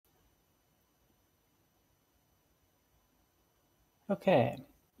Okay.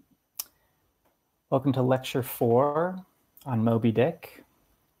 Welcome to Lecture 4 on Moby-Dick,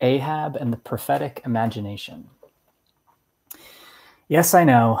 Ahab and the Prophetic Imagination. Yes, I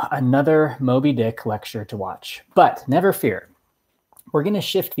know, another Moby-Dick lecture to watch, but never fear. We're going to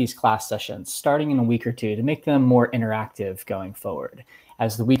shift these class sessions starting in a week or two to make them more interactive going forward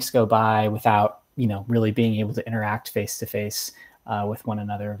as the weeks go by without, really being able to interact face-to-face with one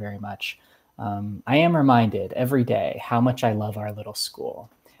another very much. I am reminded every day how much I love our little school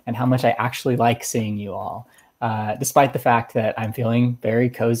and how much I actually like seeing you all, despite the fact that I'm feeling very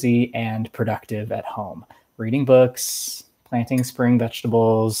cozy and productive at home, reading books, planting spring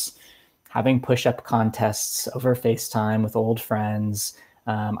vegetables, having push-up contests over FaceTime with old friends.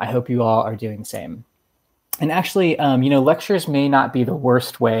 I hope you all are doing the same. And actually, lectures may not be the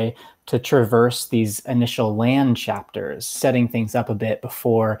worst way to traverse these initial land chapters, setting things up a bit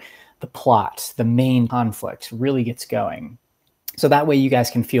before the plot, the main conflict really gets going. So that way you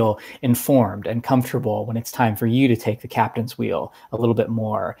guys can feel informed and comfortable when it's time for you to take the captain's wheel a little bit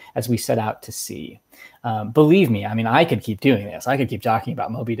more as we set out to sea. Believe me, I mean, I could keep doing this. I could keep talking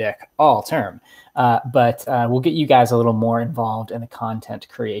about Moby-Dick all term, but we'll get you guys a little more involved in the content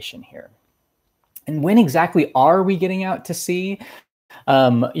creation here. And when exactly are we getting out to sea?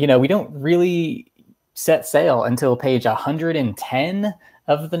 We don't really set sail until page 110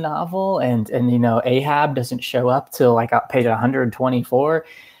 of the novel, and Ahab doesn't show up till like page 124.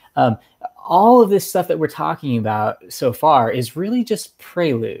 All of this stuff that we're talking about so far is really just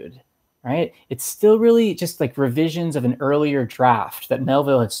prelude, right? It's still really just like revisions of an earlier draft that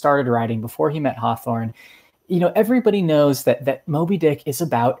Melville had started writing before he met Hawthorne. Everybody knows that Moby-Dick is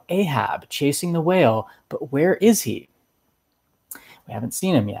about Ahab chasing the whale, but where is he? We haven't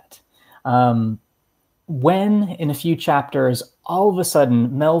seen him yet. When, in a few chapters, all of a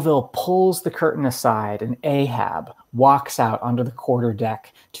sudden, Melville pulls the curtain aside and Ahab walks out onto the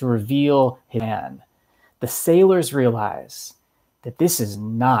quarterdeck to reveal his man, the sailors realize that this is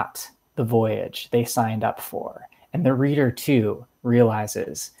not the voyage they signed up for. And the reader, too,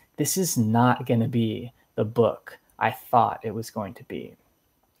 realizes this is not going to be the book I thought it was going to be.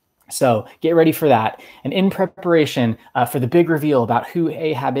 So get ready for that. And in preparation for the big reveal about who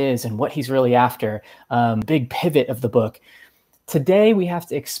Ahab is and what he's really after, big pivot of the book, today we have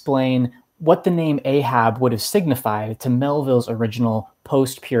to explain what the name Ahab would have signified to Melville's original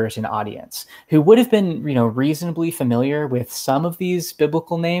post-Puritan audience, who would have been, reasonably familiar with some of these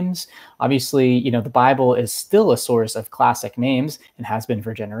biblical names. Obviously, the Bible is still a source of classic names and has been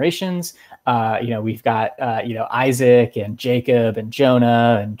for generations. We've got, Isaac and Jacob and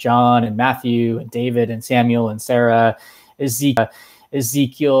Jonah and John and Matthew and David and Samuel and Sarah,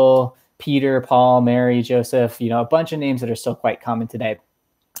 Ezekiel, Peter, Paul, Mary, Joseph, a bunch of names that are still quite common today.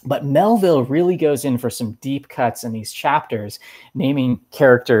 But Melville really goes in for some deep cuts in these chapters, naming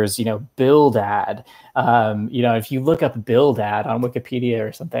characters, Bildad. If you look up Bildad on Wikipedia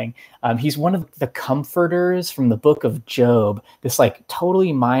or something, he's one of the comforters from the book of Job, this like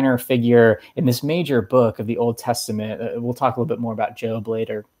totally minor figure in this major book of the Old Testament. We'll talk a little bit more about Job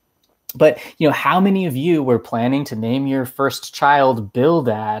later. But, how many of you were planning to name your first child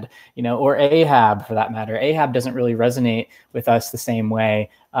Bildad, or Ahab for that matter? Ahab doesn't really resonate with us the same way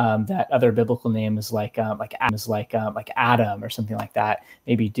that other biblical names like Adam or something like that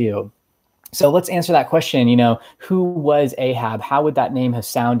maybe do. So let's answer that question. Who was Ahab? How would that name have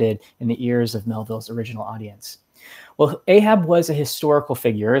sounded in the ears of Melville's original audience? Well, Ahab was a historical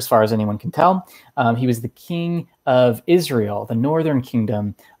figure, as far as anyone can tell. He was the king of Israel, the northern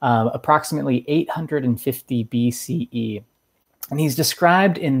kingdom, approximately 850 BCE. And he's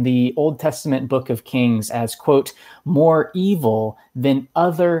described in the Old Testament book of Kings as, quote, more evil than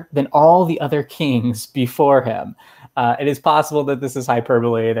all the other kings before him. It is possible that this is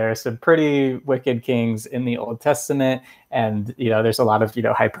hyperbole. There are some pretty wicked kings in the Old Testament, and there's a lot of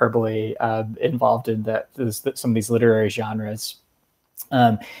hyperbole involved in some of these literary genres.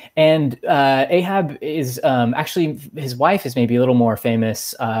 And Ahab is actually, his wife is maybe a little more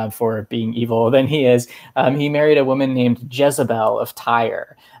famous for being evil than he is. He married a woman named Jezebel of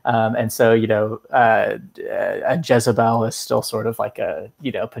Tyre. And so, a Jezebel is still sort of like a,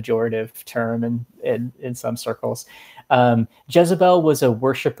 pejorative term in some circles. Jezebel was a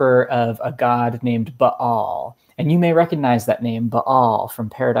worshiper of a god named Baal. And you may recognize that name, Baal, from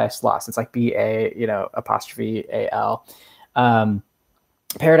Paradise Lost. It's like B-A-apostrophe-A-L.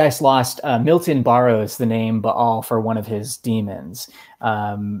 Paradise Lost, Milton borrows the name Baal for one of his demons.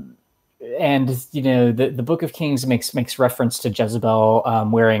 And, the Book of Kings makes reference to Jezebel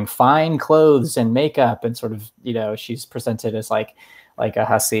wearing fine clothes and makeup, and sort of, she's presented as like a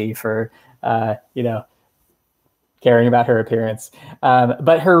hussy for, caring about her appearance.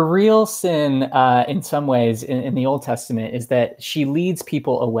 But her real sin, in some ways, in the Old Testament, is that she leads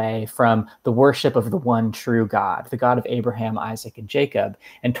people away from the worship of the one true God, the God of Abraham, Isaac, and Jacob,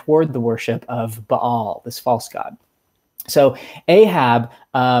 and toward the worship of Baal, this false god. So Ahab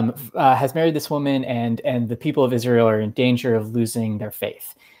has married this woman, and the people of Israel are in danger of losing their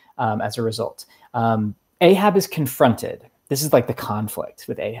faith as a result. Ahab is confronted. This is like the conflict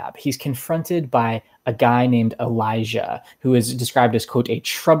with Ahab. He's confronted by a guy named Elijah, who is described as, quote, a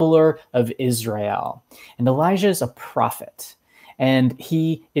troubler of Israel. And Elijah is a prophet. And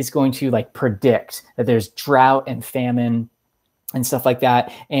he is going to like predict that there's drought and famine and stuff like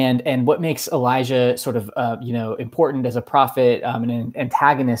that. And what makes Elijah sort of, important as a prophet, and an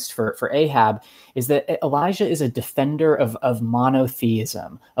antagonist for Ahab, is that Elijah is a defender of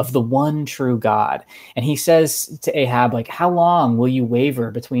monotheism, of the one true God. And he says to Ahab, like, how long will you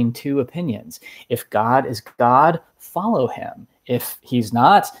waver between two opinions? If God is God, follow him. If he's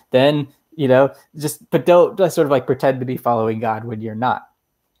not, then, but don't sort of like pretend to be following God when you're not.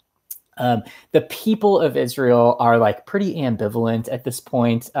 The people of Israel are like pretty ambivalent at this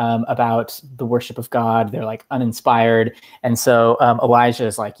point about the worship of God. They're like uninspired. And so Elijah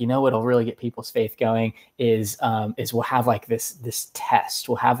is like, what'll really get people's faith going is we'll have like this test.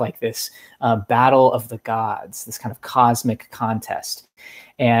 We'll have like this battle of the gods, this kind of cosmic contest.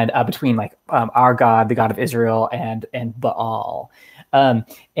 And between like our God, the God of Israel, and Baal.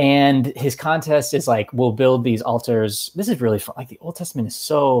 And his contest is like, we'll build these altars. This is really fun. Like the Old Testament is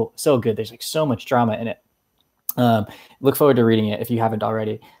so good. There's like so much drama in it. Look forward to reading it if you haven't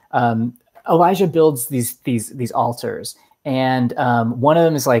already. Elijah builds these altars, and one of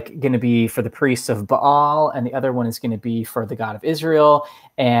them is like going to be for the priests of Baal, and the other one is going to be for the God of Israel.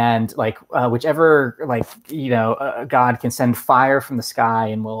 And like whichever God can send fire from the sky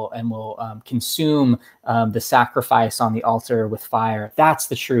and will consume the sacrifice on the altar with fire. That's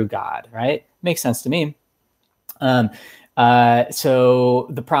the true God, right? Makes sense to me. So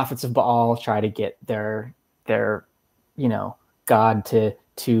the prophets of Baal try to get their God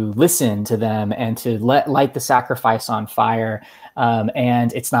to listen to them and to light the sacrifice on fire.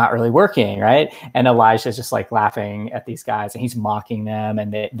 And it's not really working, right? And Elijah's just like laughing at these guys, and he's mocking them,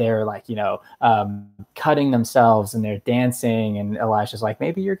 and they're like, cutting themselves, and they're dancing. And Elijah's like,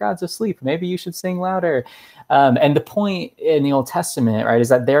 maybe your God's asleep. Maybe you should sing louder. And the point in the Old Testament, right, is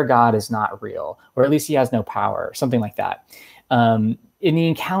that their God is not real, or at least he has no power, or something like that. In the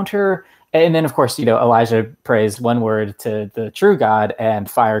encounter, and then, of course, Elijah prays one word to the true God,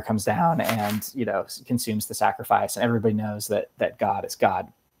 and fire comes down and, consumes the sacrifice. And everybody knows that God is God.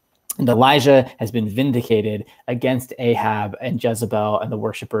 And Elijah has been vindicated against Ahab and Jezebel and the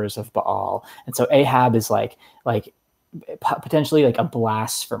worshipers of Baal. And so Ahab is like potentially like a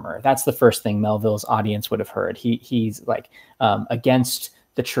blasphemer. That's the first thing Melville's audience would have heard. He's like against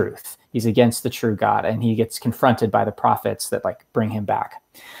the truth. He's against the true God, and he gets confronted by the prophets that like bring him back.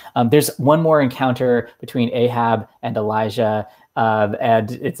 There's one more encounter between Ahab and Elijah,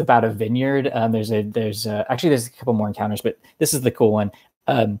 and it's about a vineyard. There's a couple more encounters, but this is the cool one.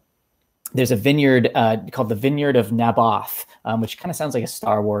 There's a vineyard called the Vineyard of Naboth, which kind of sounds like a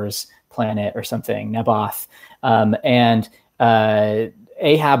Star Wars planet or something, Naboth. And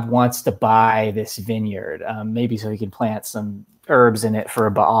Ahab wants to buy this vineyard, maybe so he can plant some herbs in it for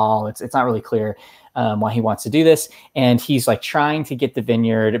a Baal. It's not really clear why he wants to do this. And he's like trying to get the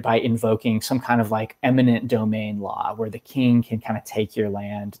vineyard by invoking some kind of like eminent domain law where the king can kind of take your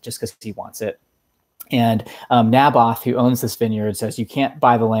land just because he wants it. And Naboth, who owns this vineyard, says, you can't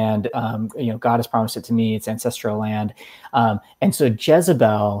buy the land. God has promised it to me. It's ancestral land. And so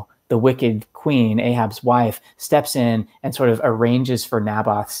Jezebel, the wicked queen, Ahab's wife, steps in and sort of arranges for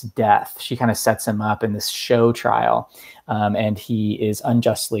Naboth's death. She kind of sets him up in this show trial, and he is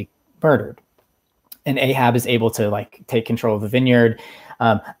unjustly murdered. And Ahab is able to like take control of the vineyard.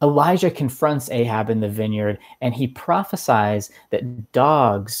 Elijah confronts Ahab in the vineyard, and he prophesies that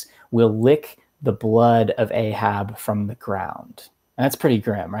dogs will lick the blood of Ahab from the ground. And that's pretty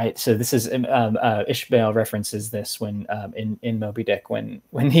grim, right? So this is Ishmael references this when in Moby-Dick when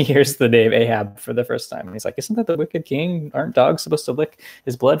he hears the name Ahab for the first time. And he's like, isn't that the wicked king? Aren't dogs supposed to lick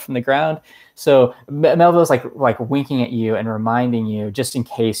his blood from the ground? So Melville's like winking at you and reminding you, just in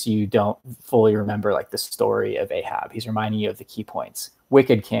case you don't fully remember like the story of Ahab. He's reminding you of the key points.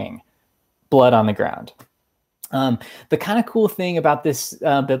 Wicked king, blood on the ground. The kind of cool thing about this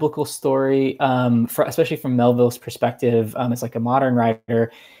biblical story, especially from Melville's perspective, as like a modern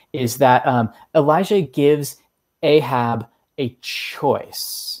writer, is that Elijah gives Ahab a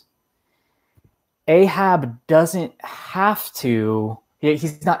choice. Ahab doesn't have to,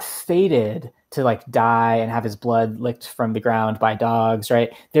 he's not fated to like die and have his blood licked from the ground by dogs,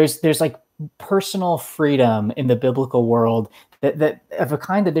 right? There's like personal freedom in the biblical world that of a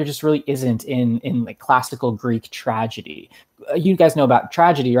kind that there just really isn't in like classical Greek tragedy. You guys know about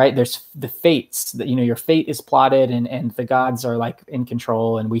tragedy, right? There's the fates that, your fate is plotted, and the gods are like in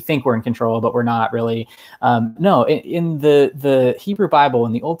control, and we think we're in control, but we're not really. No, in the Hebrew Bible,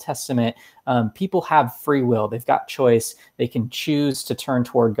 in the Old Testament, people have free will. They've got choice. They can choose to turn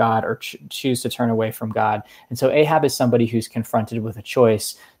toward God or choose to turn away from God. And so Ahab is somebody who's confronted with a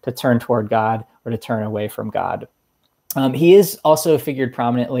choice to turn toward God or to turn away from God. He is also figured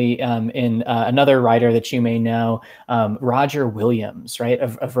prominently in another writer that you may know, Roger Williams, right,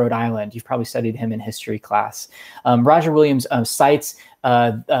 of Rhode Island. You've probably studied him in history class. Roger Williams cites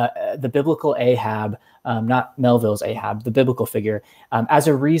the biblical Ahab, not Melville's Ahab, the biblical figure, as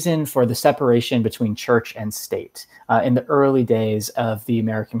a reason for the separation between church and state in the early days of the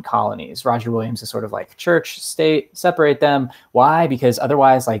American colonies. Roger Williams is sort of like, church, state, separate them. Why? Because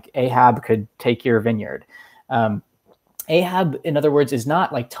otherwise, like, Ahab could take your vineyard. Ahab, in other words, is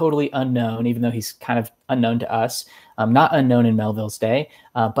not like totally unknown, even though he's kind of unknown to us, not unknown in Melville's day,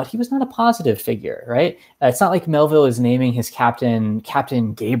 but he was not a positive figure, right? It's not like Melville is naming his captain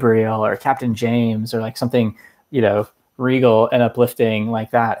Gabriel or Captain James or like something, regal and uplifting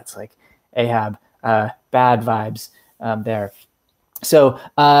like that. It's like Ahab, bad vibes there. So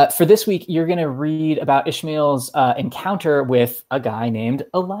for this week, you're going to read about Ishmael's encounter with a guy named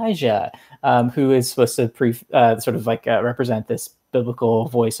Elijah, who is supposed to represent this biblical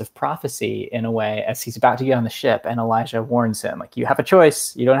voice of prophecy in a way, as he's about to get on the ship, and Elijah warns him, like, you have a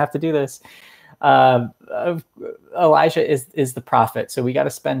choice. You don't have to do this. Elijah is the prophet. So we got to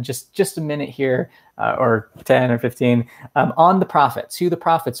spend just a minute here, or 10 or 15, on the prophets, who the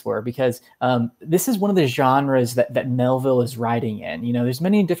prophets were, because this is one of the genres that Melville is writing in. There's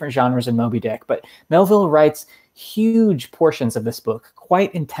many different genres in Moby-Dick, but Melville writes huge portions of this book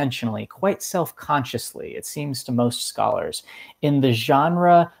quite intentionally, quite self-consciously, it seems to most scholars, in the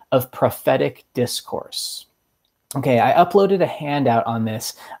genre of prophetic discourse. Okay, I uploaded a handout on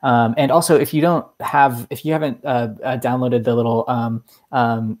this, and also if you haven't downloaded the little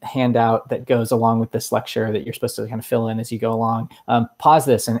handout that goes along with this lecture that you're supposed to kind of fill in as you go along, pause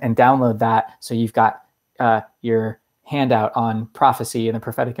this and download that, so you've got your handout on prophecy and the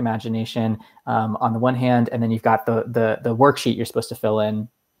prophetic imagination on the one hand, and then you've got the worksheet you're supposed to fill in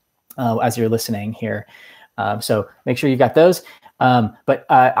as you're listening here. So make sure you've got those. But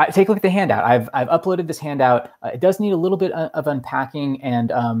take a look at the handout. I've uploaded this handout. It does need a little bit of unpacking,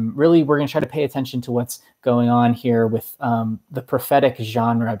 and really we're going to try to pay attention to what's going on here with the prophetic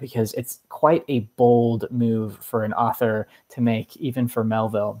genre, because it's quite a bold move for an author to make, even for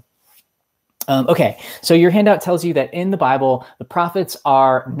Melville. Okay, so your handout tells you that in the Bible, the prophets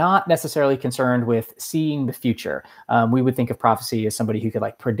are not necessarily concerned with seeing the future. We would think of prophecy as somebody who could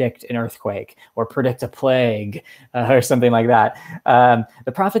like predict an earthquake or predict a plague or something like that.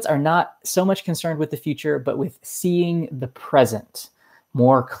 The prophets are not so much concerned with the future, but with seeing the present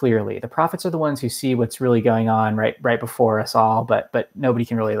more clearly. The prophets are the ones who see what's really going on right before us all, but nobody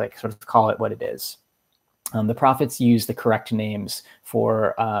can really like sort of call it what it is. The prophets use the correct names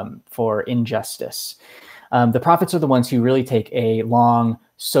for injustice. The prophets are the ones who really take a long,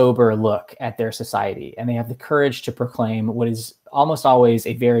 sober look at their society, and they have the courage to proclaim what is almost always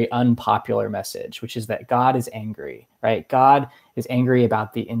a very unpopular message, which is that God is angry, right? God is angry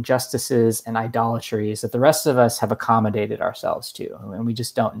about the injustices and idolatries that the rest of us have accommodated ourselves to, and we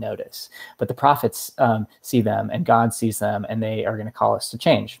just don't notice. But the prophets see them, and God sees them, and they are going to call us to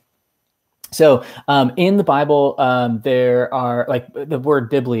change. So in the Bible, there are, like, the word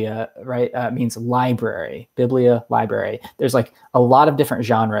biblia, right, means library, biblia, library. There's like a lot of different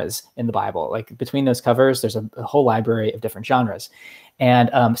genres in the Bible. Like between those covers, there's a whole library of different genres. And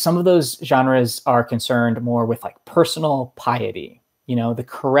some of those genres are concerned more with like personal piety, the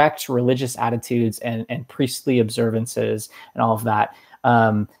correct religious attitudes and priestly observances and all of that.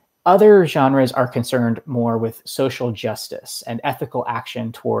 Other genres are concerned more with social justice and ethical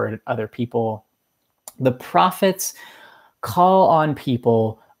action toward other people. The prophets call on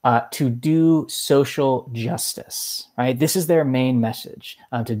people to do social justice, right? This is their main message,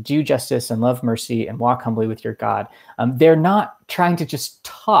 to do justice and love mercy and walk humbly with your God. They're not trying to just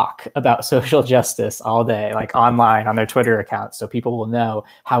talk about social justice all day, like online on their Twitter accounts, so people will know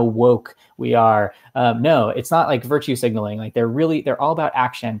how woke we are. No, it's not like virtue signaling. Like they're all about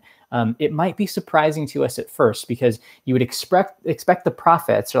action. It might be surprising to us at first, because you would expect the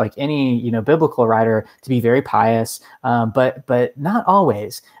prophets, or like any biblical writer, to be very pious, but not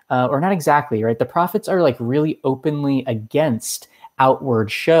always, or not exactly, right? The prophets are like really openly against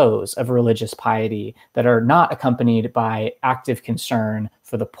outward shows of religious piety that are not accompanied by active concern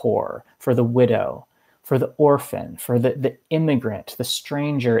for the poor, for the widow, for the orphan, for the immigrant, the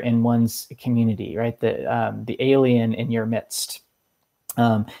stranger in one's community, right? The alien in your midst.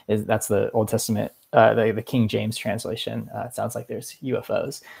 That's the Old Testament, the King James translation. It sounds like there's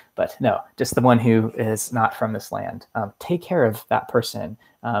UFOs, but no, just the one who is not from this land. Take care of that person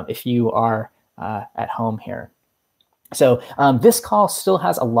if you are at home here. So this call still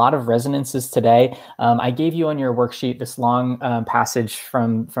has a lot of resonances today. I gave you on your worksheet this long passage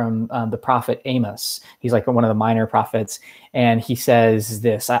from the prophet Amos. He's like one of the minor prophets, and he says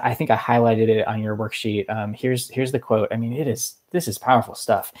this. I think I highlighted it on your worksheet. Here's the quote. I mean, this is powerful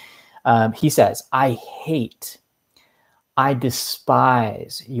stuff. He says, I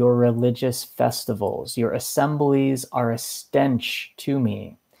despise your religious festivals. Your assemblies are a stench to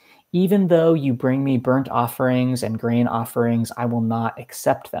me. Even though you bring me burnt offerings and grain offerings, I will not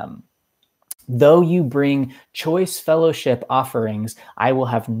accept them. Though you bring choice fellowship offerings, I will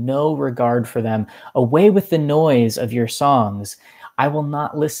have no regard for them. Away with the noise of your songs. I will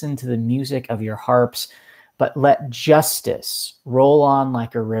not listen to the music of your harps, but let justice roll on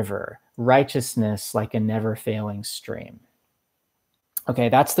like a river, righteousness like a never-failing stream. Okay,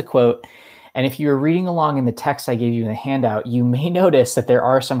 that's the quote. And if you're reading along in the text I gave you in the handout, you may notice that there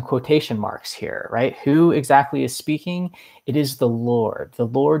are some quotation marks here, right? Who exactly is speaking? It is the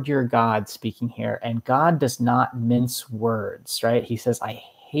Lord your God speaking here. And God does not mince words, right? He says, I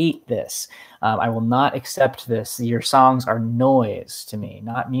hate this. I will not accept this. Your songs are noise to me,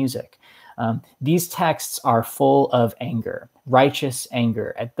 not music. These texts are full of anger, righteous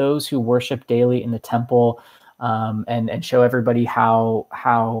anger at those who worship daily in the temple, and show everybody how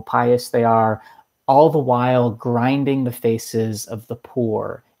pious they are, all the while grinding the faces of the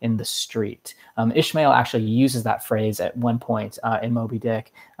poor in the street. Ishmael actually uses that phrase at one point in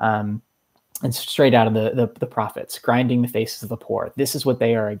Moby-Dick. It's straight out of the prophets, grinding the faces of the poor. This is what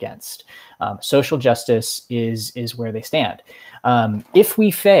they are against. Social justice is where they stand. If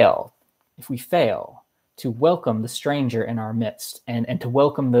we fail to welcome the stranger in our midst and to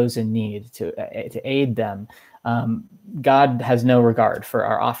welcome those in need, to aid them, God has no regard for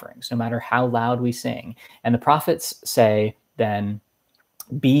our offerings, no matter how loud we sing. And the prophets say then,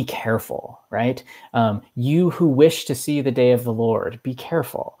 be careful, right? You who wish to see the day of the Lord, be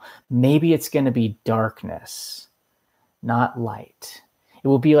careful. Maybe it's going to be darkness, not light. It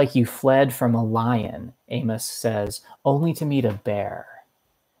will be like you fled from a lion, Amos says, only to meet a bear.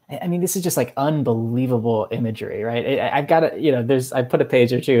 I mean, this is just like unbelievable imagery, right? I've got to, I put a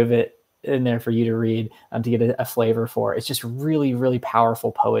page or two of it in there for you to read to get a flavor for. It's just really, really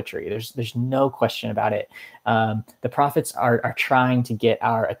powerful poetry. There's no question about it. The prophets are trying to get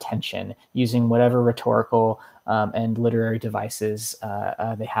our attention using whatever rhetorical and literary devices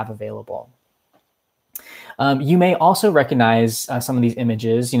they have available. You may also recognize some of these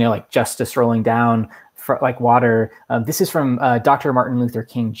images, like justice rolling down like water. This is from Dr. Martin Luther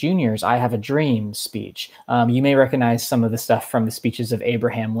King Jr.'s I Have a Dream speech. You may recognize some of the stuff from the speeches of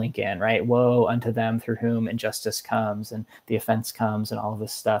Abraham Lincoln, right? Woe unto them through whom injustice comes and the offense comes and all of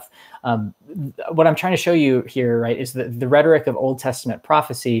this stuff. What I'm trying to show you here, right, is that the rhetoric of Old Testament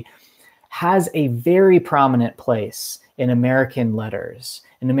prophecy has a very prominent place in American letters,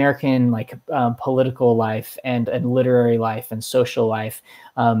 in American political life and literary life and social life,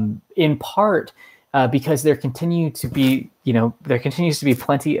 in part because there continues to be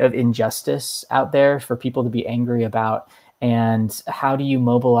plenty of injustice out there for people to be angry about. And how do you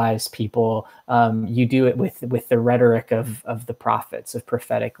mobilize people? You do it with the rhetoric of the prophets, of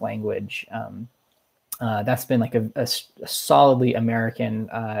prophetic language. That's been like a solidly American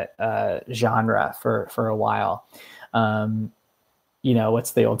genre for a while.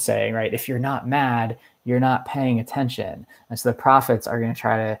 What's the old saying, right? If you're not mad, you're not paying attention. And so the prophets are going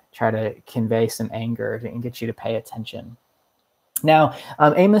to try to convey some anger and get you to pay attention. Now,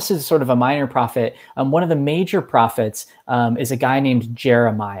 Amos is sort of a minor prophet. One of the major prophets is a guy named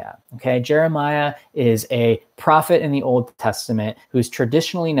Jeremiah. Okay, Jeremiah is a prophet in the Old Testament who's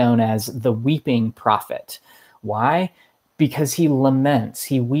traditionally known as the weeping prophet. Why? Because he laments,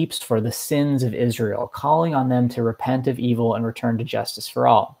 he weeps for the sins of Israel, calling on them to repent of evil and return to justice for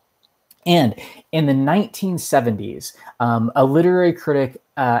all. And in the 1970s, a literary critic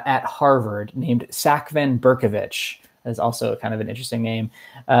at Harvard named Sack Van Berkovich, is also kind of an interesting name,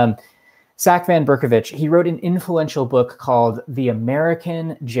 Sack Van Berkovich, he wrote an influential book called The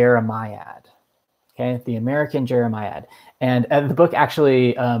American Jeremiad. Okay, The American Jeremiad. And the book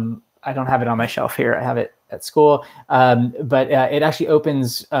actually, I don't have it on my shelf here. I have it at school. But it actually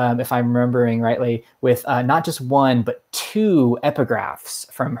opens, if I'm remembering rightly, with not just one, but two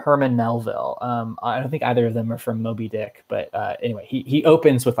epigraphs from Herman Melville. I don't think either of them are from Moby-Dick, but anyway, he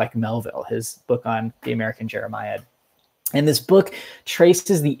opens with like Melville, his book on the American Jeremiah. And this book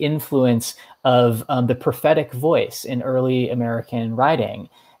traces the influence of the prophetic voice in early American writing.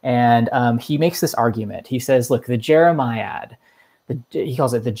 And he makes this argument. He says, look, the Jeremiad, he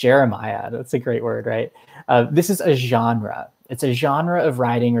calls it the Jeremiad. That's a great word, right? This is a genre. It's a genre of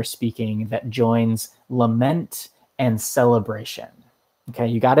writing or speaking that joins lament and celebration. Okay,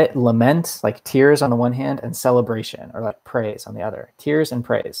 you got it? Lament, like tears on the one hand, and celebration, or like praise on the other. Tears and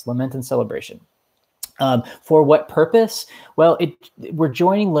praise, lament and celebration. For what purpose? Well, we're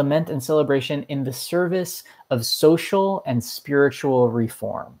joining lament and celebration in the service of social and spiritual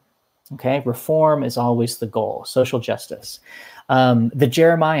reform. Okay, reform is always the goal, social justice. The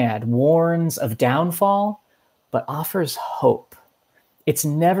Jeremiad warns of downfall, but offers hope. It's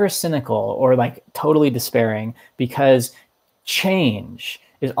never cynical or like totally despairing, because change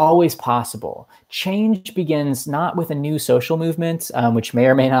is always possible. Change begins not with a new social movement, which may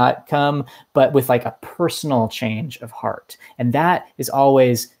or may not come, but with like a personal change of heart. And that is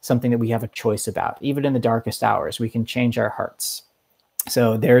always something that we have a choice about. Even in the darkest hours, we can change our hearts.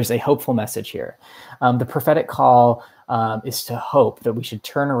 So there's a hopeful message here. The prophetic call is to hope that we should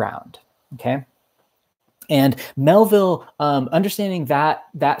turn around, okay? And Melville, understanding that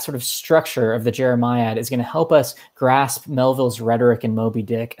sort of structure of the Jeremiad is going to help us grasp Melville's rhetoric in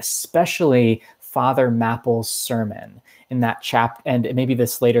Moby-Dick, especially Father Mapple's sermon in that chapter, and maybe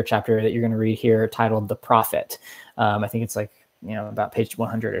this later chapter that you're going to read here titled The Prophet. I think it's like, about page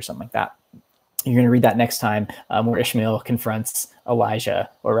 100 or something like that. You're going to read that next time, where Ishmael confronts Elijah,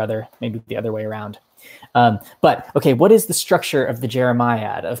 or rather maybe the other way around. But okay, what is the structure of the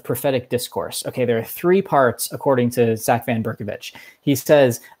Jeremiad, of prophetic discourse? Okay, there are three parts according to Zach Van Berkovich. He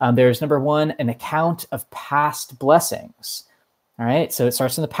says there's number one, an account of past blessings. All right, so it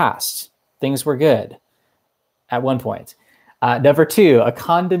starts in the past. Things were good at one point. Number two, a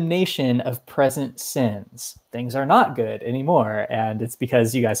condemnation of present sins. Things are not good anymore, and it's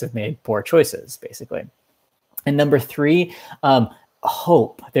because you guys have made poor choices, basically. And number three,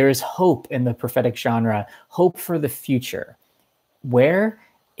 hope. There is hope in the prophetic genre, hope for the future. Where?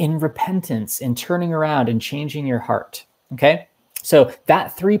 In repentance, in turning around and changing your heart. Okay, so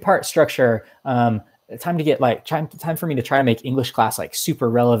that three-part structure. Time for me to try to make English class like super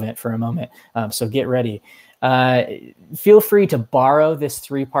relevant for a moment. So get ready. Feel free to borrow this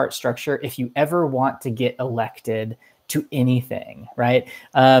three-part structure if you ever want to get elected to anything, right?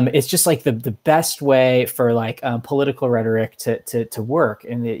 It's just like the best way for like political rhetoric to work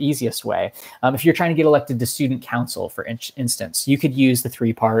in the easiest way. If you're trying to get elected to student council, for instance, you could use the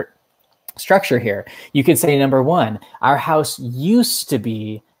three-part structure here. You could say, number one, our house used to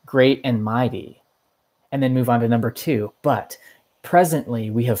be great and mighty, and then move on to number two, but presently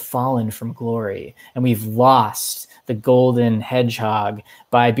we have fallen from glory, and we've lost the golden hedgehog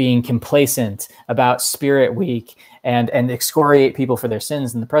by being complacent about Spirit Week and excoriate people for their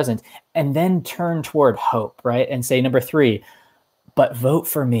sins in the present, and then turn toward hope, right? And say, number three, but vote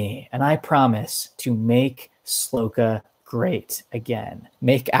for me, and I promise to make Sloka great again,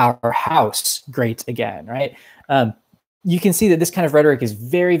 make our house great again, right? You can see that this kind of rhetoric is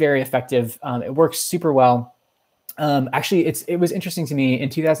very, very effective. It works super well. Actually, it was interesting to me in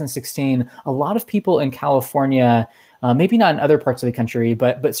 2016, a lot of people in California, maybe not in other parts of the country,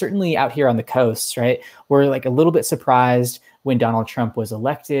 but certainly out here on the coast, right, were like a little bit surprised when Donald Trump was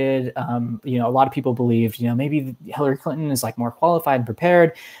elected. A lot of people believed, maybe Hillary Clinton is like more qualified and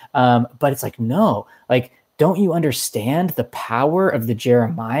prepared. But it's like, no, like, don't you understand the power of the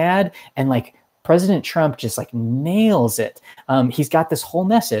Jeremiad? And like, President Trump just like nails it. He's got this whole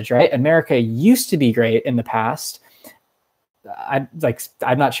message, right? America used to be great in the past. I'm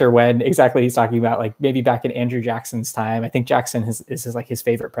not sure when exactly he's talking about, like maybe back in Andrew Jackson's time. I think Jackson is like his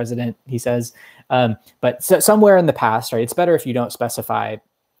favorite president, he says. But somewhere in the past, right? It's better if you don't specify.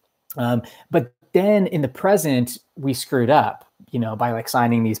 But then in the present, we screwed up, by like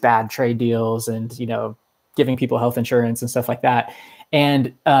signing these bad trade deals and, giving people health insurance and stuff like that.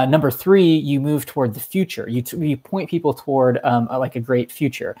 And number three, you move toward the future. You point people toward like a great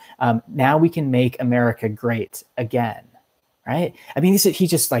future. Now we can make America great again, right? I mean, he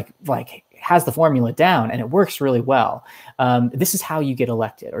just like has the formula down, and it works really well. This is how you get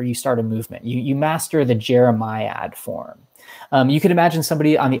elected, or you start a movement. You master the Jeremiad form. You could imagine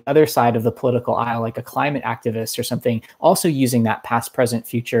somebody on the other side of the political aisle, like a climate activist or something, also using that past, present,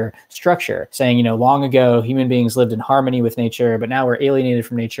 future structure, saying, you know, long ago, human beings lived in harmony with nature, but now we're alienated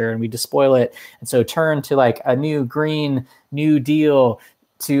from nature and we despoil it. And so turn to like a new green New Deal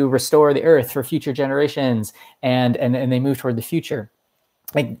to restore the earth for future generations. And they move toward the future.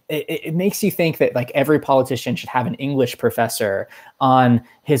 Like it makes you think that like every politician should have an English professor on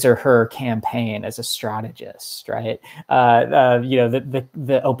his or her campaign as a strategist, right? You know,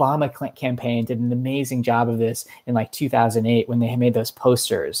 the Obama campaign did an amazing job of this in like 2008 when they made those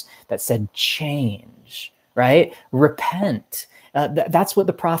posters that said change, right? Repent. That's what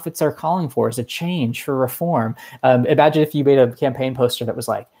the prophets are calling for, is a change, for reform. Imagine if you made a campaign poster that was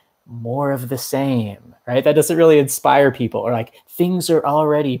like, more of the same, right? That doesn't really inspire people. Or like, things are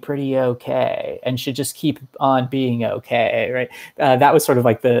already pretty okay and should just keep on being okay, right? That was sort of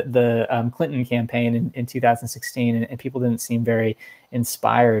like the Clinton campaign in 2016, and people didn't seem very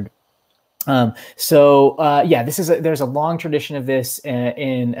inspired. Yeah, there's a long tradition of this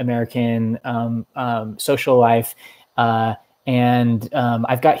in American social life.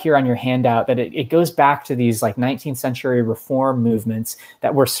 I've got here on your handout that it goes back to these like 19th century reform movements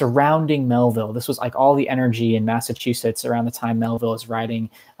that were surrounding Melville. This was like all the energy in Massachusetts around the time Melville is writing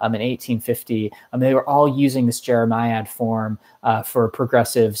in 1850. They were all using this Jeremiad form for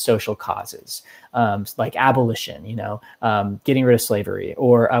progressive social causes, like abolition, you know, getting rid of slavery,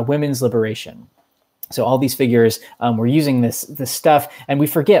 or women's liberation. So all these figures were using this stuff, and we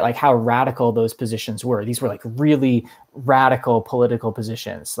forget like how radical those positions were. These were like really radical political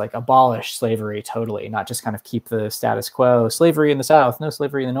positions, like abolish slavery totally, not just kind of keep the status quo, slavery in the South, no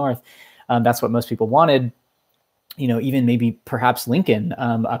slavery in the North. That's what most people wanted, you know, even maybe perhaps Lincoln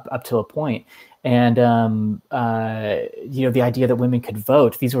up to a point. And, you know, the idea that women could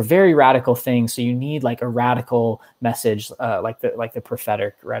vote, these were very radical things. So you need like a radical message, like the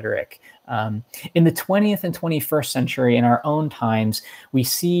prophetic rhetoric. In the 20th and 21st century, in our own times, we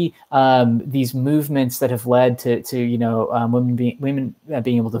see these movements that have led to you know, women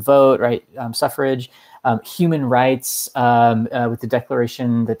being able to vote, right? Suffrage, human rights, with the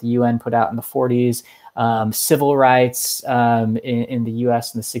declaration that the UN put out in the 40s. Civil rights in the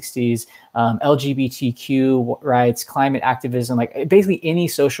US in the 60s, LGBTQ rights, climate activism, like basically any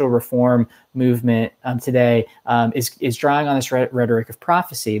social reform movement today is drawing on this rhetoric of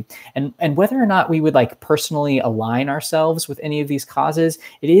prophecy. And whether or not we would like personally align ourselves with any of these causes,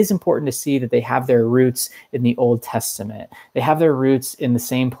 it is important to see that they have their roots in the Old Testament. They have their roots in the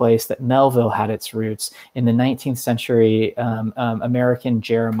same place that Melville had its roots, in the 19th century American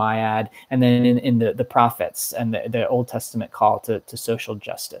Jeremiad, and then in the prophets and the Old Testament call to social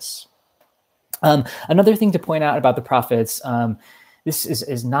justice. Another thing to point out about the prophets, this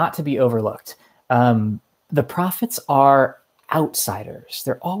is not to be overlooked. The prophets are outsiders.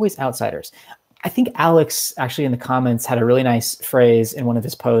 They're always outsiders. I think Alex actually in the comments had a really nice phrase in one of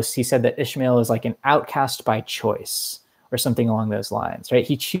his posts. He said that Ishmael is like an outcast by choice, or something along those lines, right?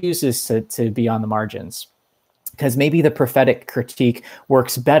 He chooses to be on the margins, because maybe the prophetic critique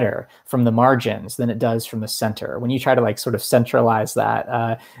works better from the margins than it does from the center. When you try to like sort of centralize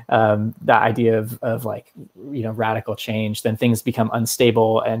that idea of like, you know, radical change, then things become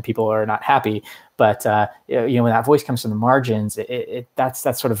unstable and people are not happy. But you know, when that voice comes from the margins, that's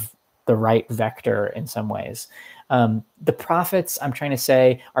sort of the right vector in some ways. The prophets, I'm trying to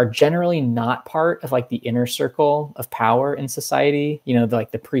say, are generally not part of like the inner circle of power in society, you know,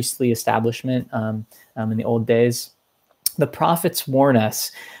 like the priestly establishment in the old days. The prophets warn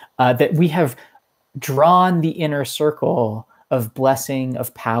us that we have drawn the inner circle of blessing,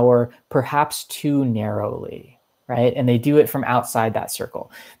 of power, perhaps too narrowly, right? And they do it from outside that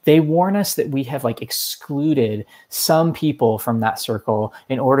circle. They warn us that we have like excluded some people from that circle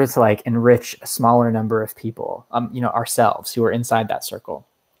in order to like enrich a smaller number of people, you know, ourselves who are inside that circle.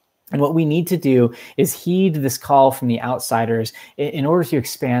 And what we need to do is heed this call from the outsiders in order to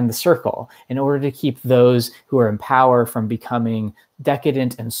expand the circle, in order to keep those who are in power from becoming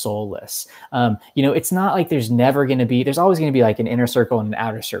decadent and soulless. You know, it's not like there's always going to be like an inner circle and an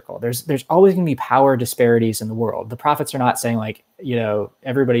outer circle. There's always going to be power disparities in the world. The prophets are not saying like, you know,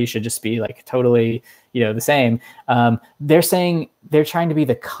 everybody should just be like totally, you know, the same. They're saying they're trying to be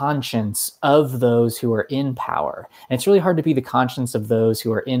the conscience of those who are in power. And it's really hard to be the conscience of those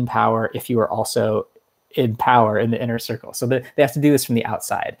who are in power if you are also in power in the inner circle. So they have to do this from the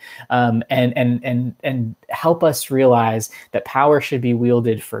outside, and help us realize that power should be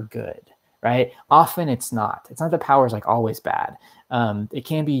wielded for good, right? Often it's not. It's not that power is like always bad. It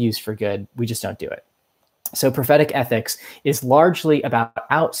can be used for good. We just don't do it. So prophetic ethics is largely about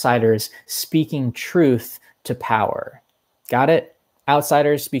outsiders speaking truth to power. Got it?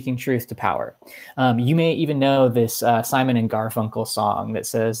 Outsiders speaking truth to power. You may even know this Simon and Garfunkel song that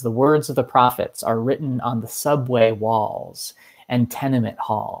says, "The words of the prophets are written on the subway walls and tenement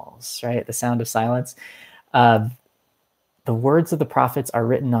halls," right? The sound of silence. The words of the prophets are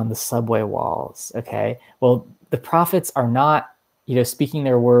written on the subway walls. Okay. Well, the prophets are not, speaking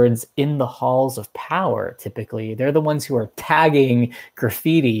their words in the halls of power. Typically, they're the ones who are tagging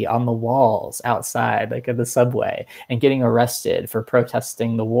graffiti on the walls outside, like of the subway, and getting arrested for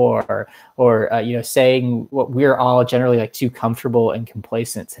protesting the war, or saying what we're all generally like too comfortable and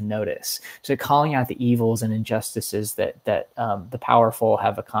complacent to notice. So calling out the evils and injustices that the powerful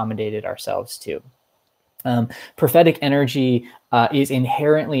have accommodated ourselves to. Prophetic energy is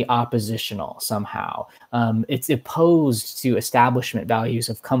inherently oppositional somehow. It's opposed to establishment values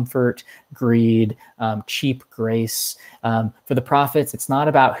of comfort, greed, cheap grace. For the prophets, it's not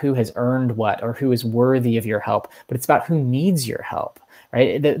about who has earned what or who is worthy of your help, but it's about who needs your help,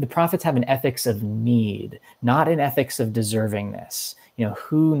 right? The prophets have an ethics of need, not an ethics of deservingness.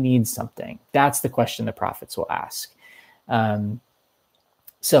 Who needs something? That's the question the prophets will ask.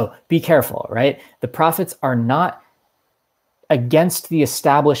 So be careful, right? The prophets are not against the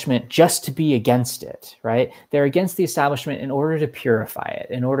establishment just to be against it, right? They're against the establishment in order to purify it,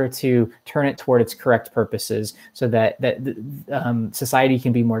 in order to turn it toward its correct purposes, so that society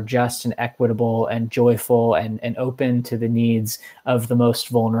can be more just and equitable and joyful and open to the needs of the most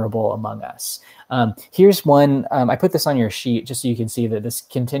vulnerable among us. Here's one, I put this on your sheet just so you can see that this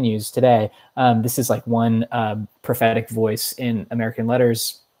continues today. This is like one prophetic voice in American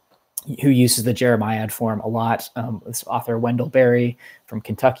Letters who uses the Jeremiad form a lot. This author, Wendell Berry from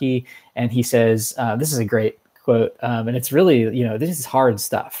Kentucky. And he says, this is a great quote. And it's really, this is hard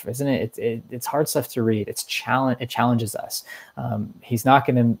stuff, isn't it? It's hard stuff to read. It challenges us.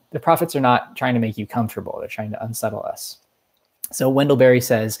 The prophets are not trying to make you comfortable. They're trying to unsettle us. So Wendell Berry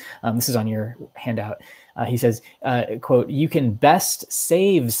says, this is on your handout. He says, quote, "You can best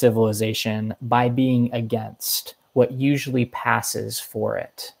save civilization by being against what usually passes for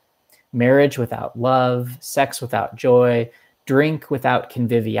it. Marriage without love, sex without joy, drink without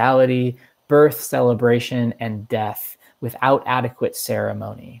conviviality, birth, celebration, and death without adequate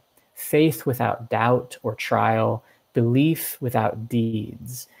ceremony, faith without doubt or trial, belief without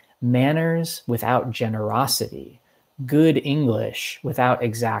deeds, manners without generosity, good English without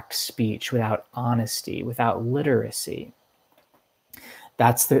exact speech, without honesty, without literacy."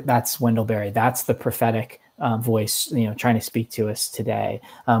 That's Wendell Berry. That's the prophetic voice, trying to speak to us today.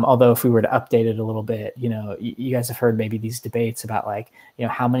 Although if we were to update it a little bit, you guys have heard maybe these debates about like,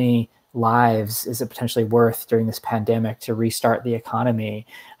 how many lives is it potentially worth during this pandemic to restart the economy?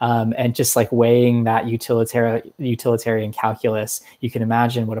 And just like weighing that utilitarian calculus, you can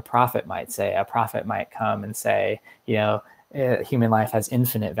imagine what a prophet might say. A prophet might come and say, human life has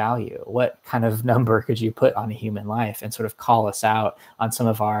infinite value. What kind of number could you put on a human life, and sort of call us out on some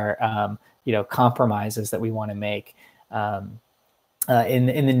of our compromises that we want to make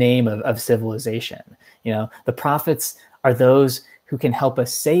in the name of civilization. The prophets are those who can help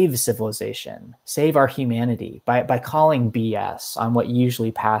us save civilization, save our humanity by calling BS on what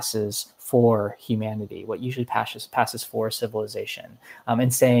usually passes for humanity, what usually passes for civilization,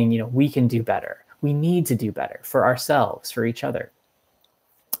 and saying, we can do better. We need to do better for ourselves, for each other.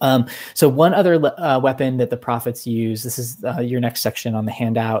 So one other weapon that the prophets use, this is your next section on the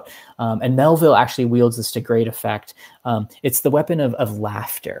handout, and Melville actually wields this to great effect. It's the weapon of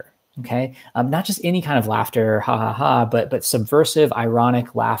laughter. Okay, not just any kind of laughter, ha ha ha, but subversive,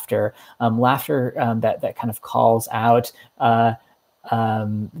 ironic laughter, laughter that kind of calls out the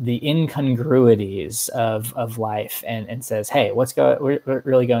incongruities of life and says, hey, what's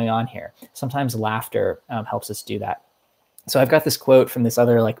really going on here? Sometimes laughter helps us do that. So I've got this quote from this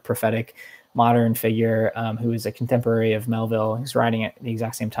other like prophetic modern figure who is a contemporary of Melville. He's writing at the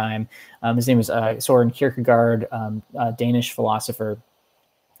exact same time. His name is Søren Kierkegaard, a Danish philosopher.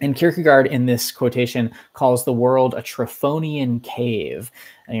 And Kierkegaard in this quotation calls the world a Trophonian cave.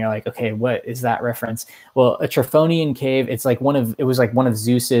 And you're like, okay, what is that reference? Well, a Trophonian cave, it was like one of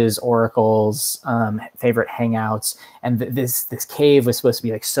Zeus's oracles favorite hangouts. And this cave was supposed to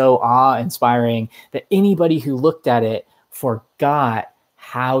be like so awe-inspiring that anybody who looked at it forgot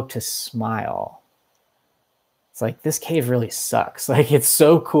how to smile. It's like, this cave really sucks. Like, it's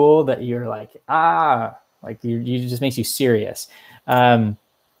so cool that you're like, like you just makes you serious.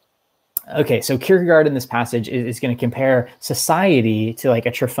 Okay, so Kierkegaard in this passage is going to compare society to like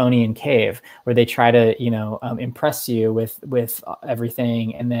a Trophonian cave, where they try to, impress you with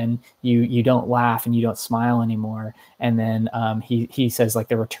everything, and then you don't laugh and you don't smile anymore. And then he says like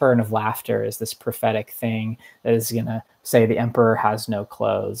the return of laughter is this prophetic thing that is going to say the emperor has no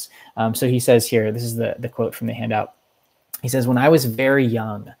clothes. So he says here, this is the quote from the handout. He says, "When I was very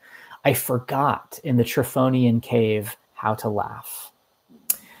young, I forgot in the Trophonian cave how to laugh.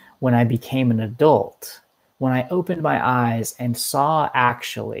 When I became an adult, when I opened my eyes and saw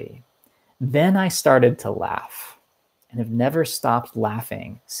actually, then I started to laugh and have never stopped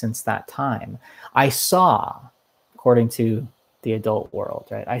laughing since that time. I saw, according to the adult world,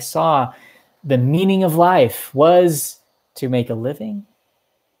 right? I saw the meaning of life was to make a living.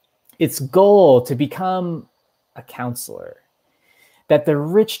 Its goal to become a counselor. That the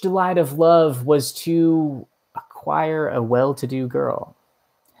rich delight of love was to acquire a well-to-do girl.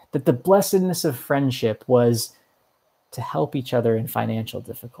 That the blessedness of friendship was to help each other in financial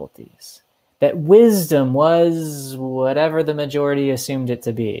difficulties. That wisdom was whatever the majority assumed it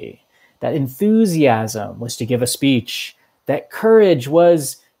to be. That enthusiasm was to give a speech. That courage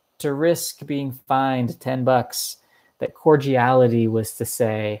was to risk being fined $10. That cordiality was to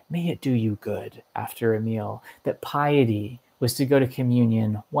say, may it do you good after a meal. That piety was to go to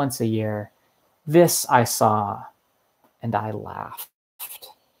communion once a year. This I saw, and I laughed."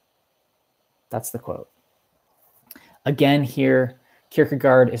 That's the quote. Again, here,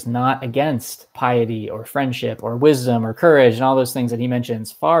 Kierkegaard is not against piety or friendship or wisdom or courage and all those things that he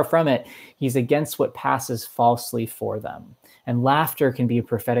mentions. Far from it. He's against what passes falsely for them. And laughter can be a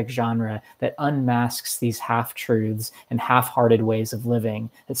prophetic genre that unmasks these half-truths and half-hearted ways of living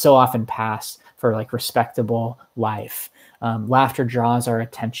that so often pass for like respectable life. Laughter draws our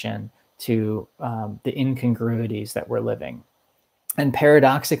attention to the incongruities that we're living. And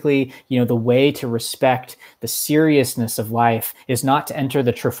paradoxically, the way to respect the seriousness of life is not to enter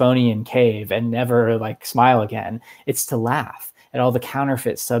the Trophonian cave and never like smile again. It's to laugh at all the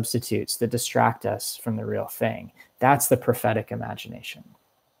counterfeit substitutes that distract us from the real thing. That's the prophetic imagination.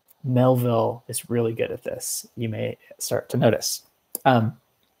 Melville is really good at this. You may start to notice.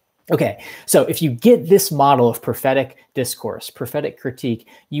 Okay, so if you get this model of prophetic discourse, prophetic critique,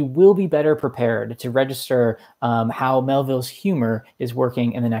 you will be better prepared to register how Melville's humor is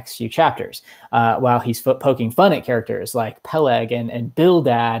working in the next few chapters. While he's poking fun at characters like Peleg and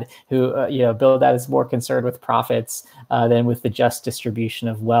Bildad, who, Bildad is more concerned with profits than with the just distribution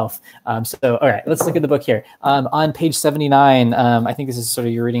of wealth. So, all right, let's look at the book here. On page 79, I think this is sort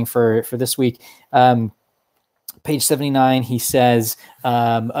of your reading for this week. Page 79, he says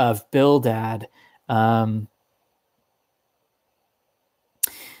of Bildad,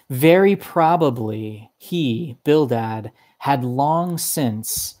 very probably he, Bildad, had long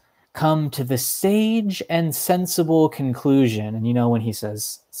since come to the sage and sensible conclusion. And when he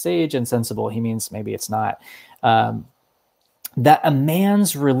says sage and sensible, he means maybe it's not. That a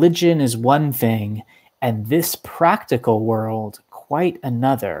man's religion is one thing, and this practical world quite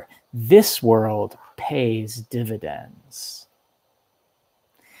another. This world pays dividends.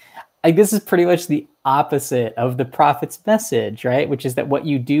 This is pretty much the opposite of the prophet's message, right? Which is that what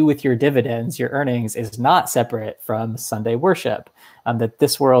you do with your dividends, your earnings, is not separate from Sunday worship. That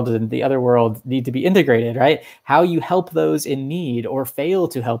this world and the other world need to be integrated, right? How you help those in need or fail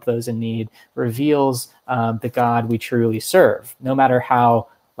to help those in need reveals the God we truly serve, no matter how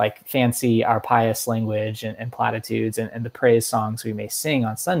like fancy our pious language and platitudes and the praise songs we may sing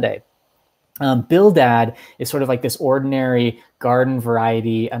on Sunday. Bildad is sort of like this ordinary garden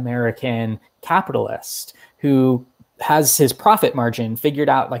variety American capitalist who has his profit margin figured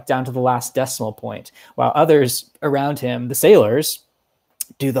out like down to the last decimal point, while others around him, the sailors,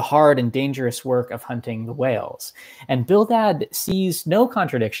 do the hard and dangerous work of hunting the whales. And Bildad sees no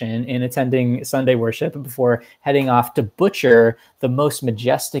contradiction in attending Sunday worship before heading off to butcher the most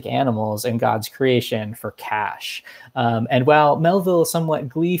majestic animals in God's creation for cash. And while Melville somewhat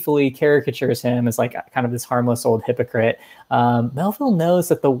gleefully caricatures him as like kind of this harmless old hypocrite, Melville knows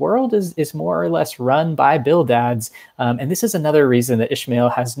that the world is more or less run by Bildads. And this is another reason that Ishmael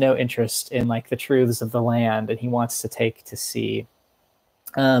has no interest in like the truths of the land, and he wants to take to sea.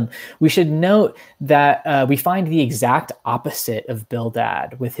 We should note that we find the exact opposite of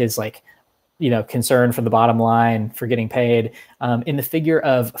Bildad with his concern for the bottom line, for getting paid, in the figure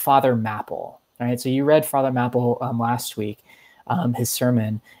of Father Mapple. All right, so you read Father Mapple last week, his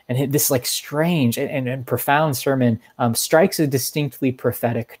sermon, and this strange and profound sermon strikes a distinctly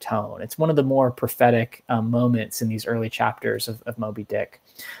prophetic tone. It's one of the more prophetic moments in these early chapters of Moby-Dick.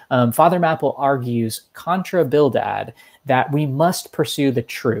 Father Mapple argues contra Bildad that we must pursue the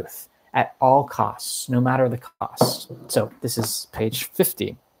truth at all costs, no matter the cost. So this is page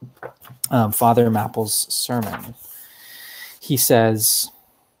 50, Father Mapple's sermon. He says,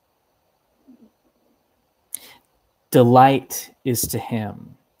 "Delight is to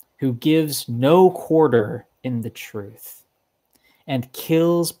him who gives no quarter in the truth, and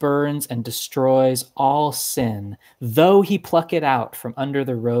kills, burns, and destroys all sin, though he pluck it out from under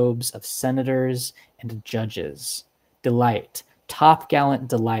the robes of senators and judges. Delight, top-gallant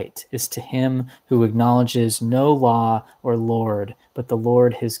delight, is to him who acknowledges no law or lord, but the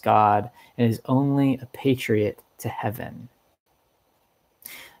Lord his God, and is only a patriot to heaven."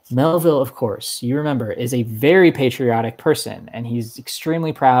 Melville, of course, you remember, is a very patriotic person, and he's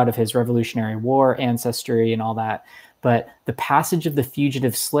extremely proud of his Revolutionary War ancestry and all that. But the passage of the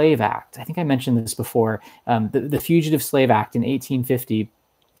Fugitive Slave Act, I think I mentioned this before, the Fugitive Slave Act in 1850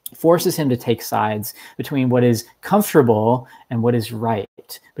 forces him to take sides between what is comfortable and what is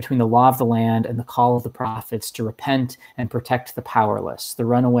right, between the law of the land and the call of the prophets to repent and protect the powerless, the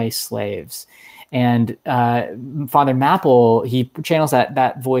runaway slaves. And Father Mapple, he channels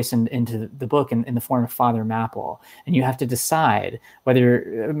that voice into the book in the form of Father Mapple. And you have to decide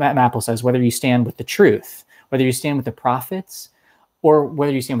whether, Mapple says, whether you stand with the truth, whether you stand with the prophets, or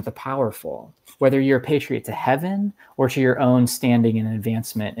whether you stand with the powerful, whether you're a patriot to heaven or to your own standing and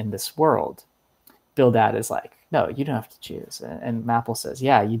advancement in this world. Bildad is like, no, you don't have to choose. And Mapple says,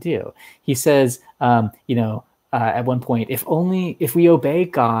 yeah, you do. He says, at one point, if we obey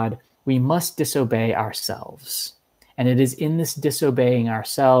God, we must disobey ourselves. And it is in this disobeying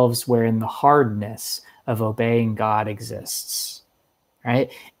ourselves wherein the hardness of obeying God exists,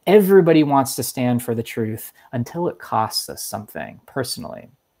 right? Everybody wants to stand for the truth until it costs us something personally.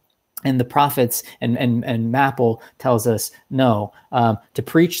 And the prophets and Mapple tells us, no, to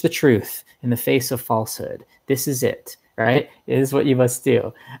preach the truth in the face of falsehood. This is it, right? It is what you must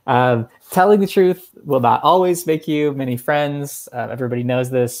do. Telling the truth will not always make you many friends. Everybody knows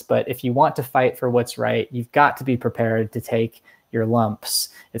this, but if you want to fight for what's right, you've got to be prepared to take your lumps.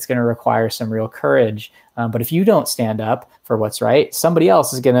 It's going to require some real courage. But if you don't stand up for what's right, somebody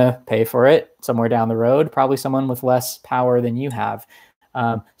else is going to pay for it somewhere down the road, probably someone with less power than you have.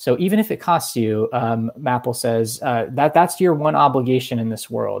 So even if it costs you, Mapple says, that's your one obligation in this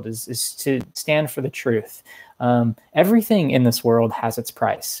world is to stand for the truth. Everything in this world has its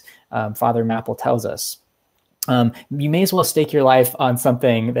price. Father Mapple tells us. You may as well stake your life on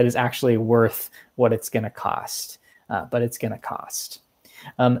something that is actually worth what it's going to cost, but it's going to cost.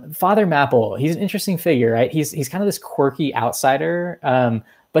 Father Mapple, he's an interesting figure, right? He's kind of this quirky outsider,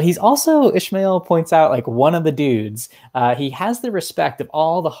 but he's also, Ishmael points out, like one of the dudes. He has the respect of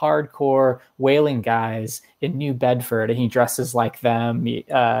all the hardcore whaling guys in New Bedford, and he dresses like them,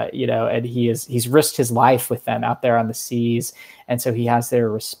 and he's risked his life with them out there on the seas. And so he has their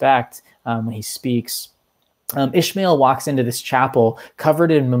respect when he speaks. Ishmael walks into this chapel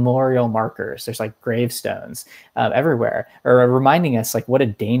covered in memorial markers. There's like gravestones everywhere, or reminding us like what a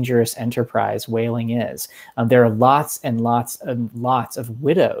dangerous enterprise whaling is. There are lots and lots and lots of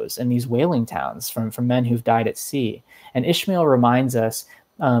widows in these whaling towns from men who've died at sea. And Ishmael reminds us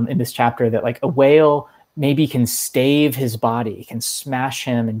in this chapter that like a whale maybe can stave his body, can smash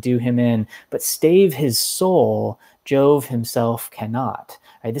him and do him in, but stave his soul, Jove himself cannot.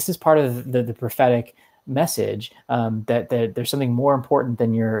 Right? This is part of the prophetic message that there's something more important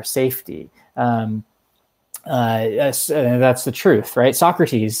than your safety. That's the truth, right?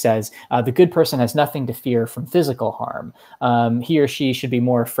 Socrates says the good person has nothing to fear from physical harm. He or she should be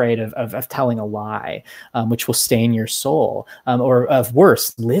more afraid of telling a lie, which will stain your soul, or of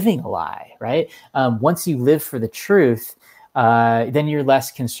worse, living a lie, right? Once you live for the truth, then you're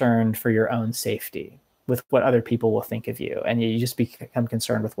less concerned for your own safety, with what other people will think of you, and you just become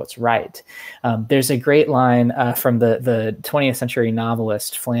concerned with what's right. There's a great line from the 20th century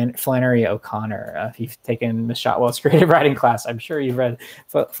novelist Flannery O'Connor. If you've taken Miss Shotwell's creative writing class, I'm sure you've read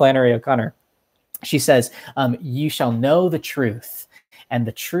Flannery O'Connor. She says, "You shall know the truth, and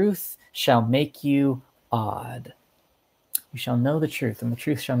the truth shall make you odd." You shall know the truth, and the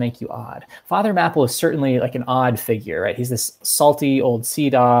truth shall make you odd. Father Mapple is certainly like an odd figure, right? He's this salty old sea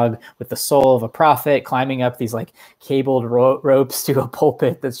dog with the soul of a prophet, climbing up these like cabled ropes to a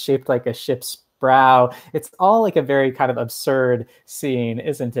pulpit that's shaped like a ship's brow. It's all like a very kind of absurd scene,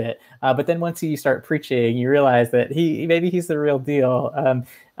 isn't it? But then once you start preaching, you realize that he's the real deal.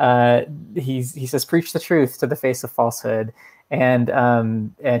 He says, "Preach the truth to the face of falsehood."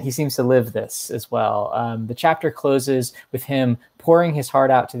 And he seems to live this as well. The chapter closes with him pouring his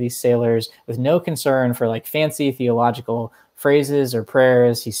heart out to these sailors with no concern for like fancy theological phrases or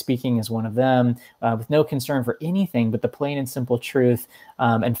prayers. He's speaking as one of them, with no concern for anything but the plain and simple truth,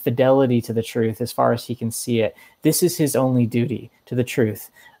 and fidelity to the truth as far as he can see it. This is his only duty, to the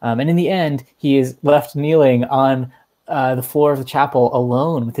truth. And in the end, he is left kneeling on the floor of the chapel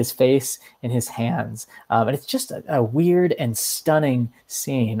alone with his face in his hands. And it's just a weird and stunning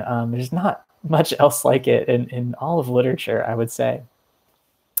scene. There's not much else like it in all of literature, I would say.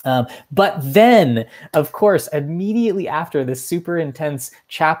 But then, of course, immediately after this super intense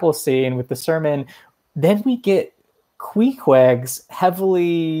chapel scene with the sermon, then we get Queequeg's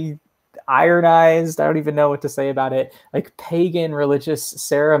heavily ironized, I don't even know what to say about it, like pagan religious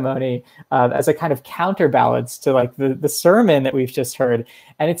ceremony, as a kind of counterbalance to like the sermon that we've just heard.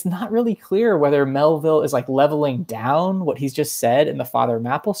 And it's not really clear whether Melville is like leveling down what he's just said in the Father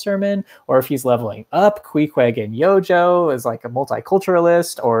Mapple sermon, or if he's leveling up Queequeg and Yojo as like a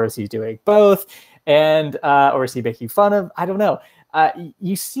multiculturalist, or is he doing both? And or is he making fun of? I don't know.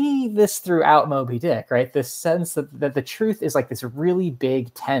 You see this throughout Moby-Dick, right? This sense that the truth is like this really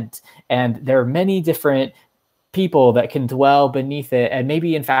big tent, and there are many different people that can dwell beneath it. And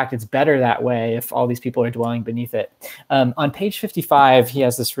maybe, in fact, it's better that way if all these people are dwelling beneath it. On page 55, he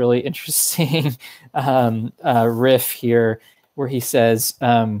has this really interesting riff here where he says,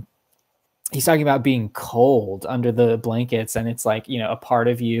 he's talking about being cold under the blankets. And it's like, a part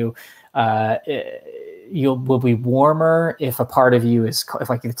of you, will be warmer if a part of you is, if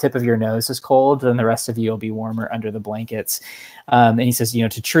like the tip of your nose is cold, then the rest of you will be warmer under the blankets. And he says,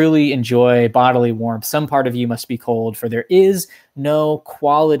 to truly enjoy bodily warmth, some part of you must be cold, for there is no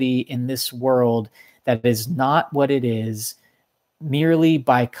quality in this world that is not what it is merely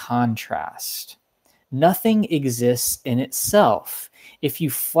by contrast. Nothing exists in itself. If you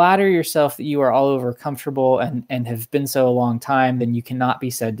flatter yourself that you are all over comfortable and have been so a long time, then you cannot be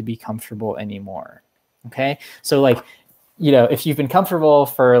said to be comfortable anymore. Okay. So like, if you've been comfortable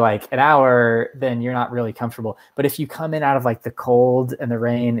for like an hour, then you're not really comfortable. But if you come in out of like the cold and the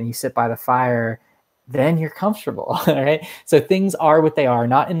rain and you sit by the fire, then you're comfortable. Right. So things are what they are,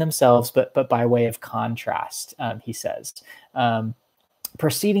 not in themselves, but by way of contrast, he says.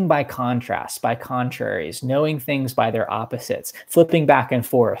 Proceeding by contrast, by contraries, knowing things by their opposites, flipping back and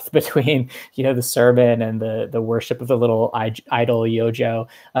forth between, the sermon and the worship of the little idol Yojo.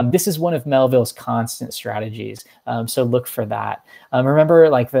 This is one of Melville's constant strategies. So look for that. Remember,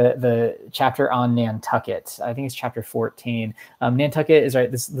 like the chapter on Nantucket. I think it's chapter 14. Nantucket is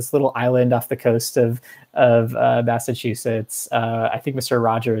this little island off the coast of Massachusetts. I think Mr.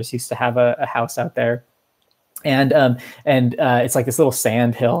 Rogers used to have a house out there. And it's like this little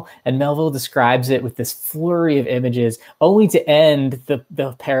sand hill, and Melville describes it with this flurry of images, only to end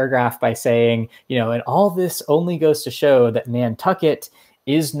the paragraph by saying, and all this only goes to show that Nantucket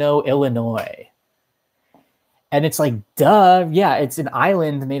is no Illinois. And it's like, duh, yeah, it's an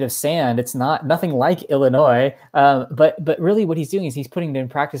island made of sand. It's nothing like Illinois. But really what he's doing is he's putting in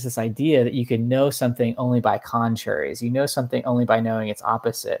practice this idea that you can know something only by contraries. You know something only by knowing its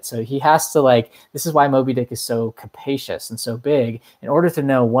opposite. So he has to this is why Moby-Dick is so capacious and so big. In order to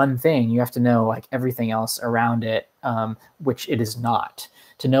know one thing, you have to know like everything else around it, which it is not.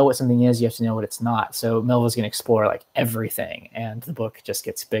 To know what something is, you have to know what it's not. So Melville's going to explore like everything, and the book just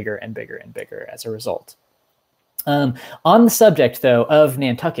gets bigger and bigger and bigger as a result. On the subject, though, of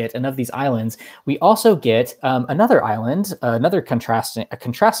Nantucket and of these islands, we also get another island, another contrasting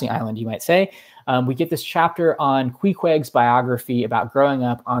island, you might say. We get this chapter on Queequeg's biography about growing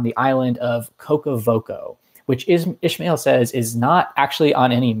up on the island of Cocavoco, which Ishmael says is not actually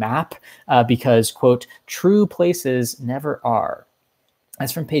on any map because, quote, true places never are.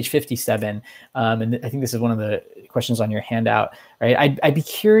 That's from page 57. And I think this is one of the questions on your handout, right? I'd be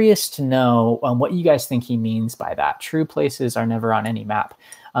curious to know what you guys think he means by that. True places are never on any map.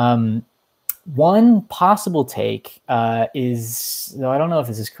 One possible take is, though I don't know if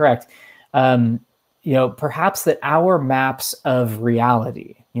this is correct, perhaps that our maps of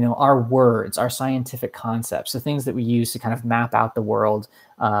reality, our words, our scientific concepts, the things that we use to kind of map out the world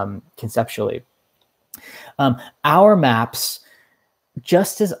conceptually, our maps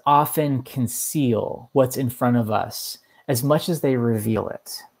just as often conceal what's in front of us as much as they reveal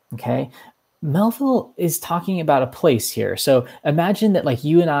it, okay? Melville is talking about a place here. So imagine that like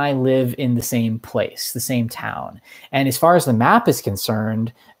you and I live in the same place, the same town. And as far as the map is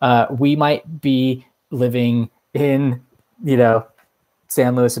concerned, we might be living in,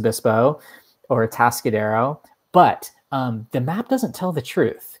 San Luis Obispo or Atascadero, but the map doesn't tell the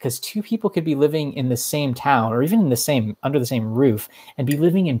truth, because two people could be living in the same town or even under the same roof and be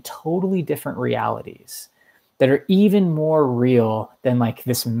living in totally different realities that are even more real than like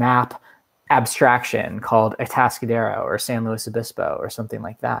this map abstraction called Atascadero or San Luis Obispo or something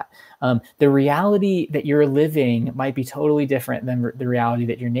like that. The reality that you're living might be totally different than the reality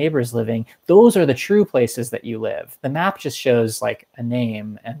that your neighbor is living. Those are the true places that you live. The map just shows like a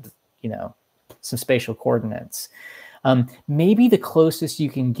name and, you know, some spatial coordinates. Maybe the closest you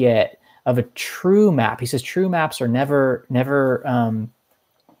can get of a true map, he says true maps are never written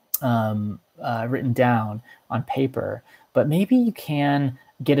down on paper, but maybe you can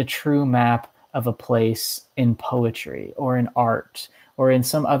get a true map of a place in poetry or in art or in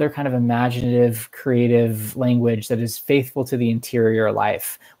some other kind of imaginative, creative language that is faithful to the interior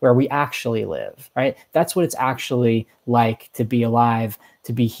life where we actually live, right? That's what it's actually like to be alive,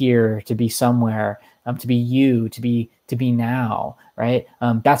 to be here, to be somewhere, to be you, to be now, right?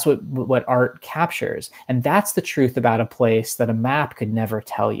 That's what art captures. And that's the truth about a place that a map could never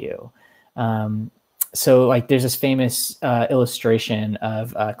tell you. So like there's this famous illustration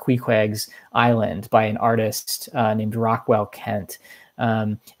of Queequeg's Island by an artist named Rockwell Kent.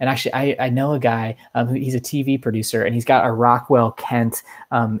 And actually, I know a guy he's a TV producer, and he's got a Rockwell Kent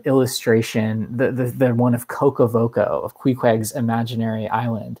illustration, the one of Kokovoko, of Queequeg's imaginary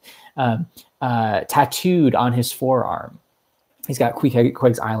island, tattooed on his forearm. He's got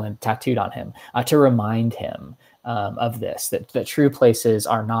Queequeg's Island tattooed on him to remind him of this, that true places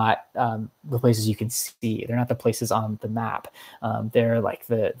are not the places you can see. They're not the places on the map. They're like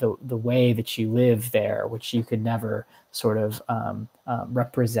the way that you live there, which you could never sort of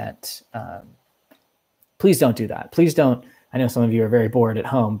represent. Please don't do that. Please don't. I know some of you are very bored at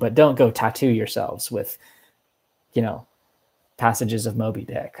home, but don't go tattoo yourselves with, you know, passages of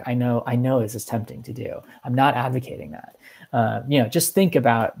Moby-Dick. I know this is tempting to do. I'm not advocating that. You know, just think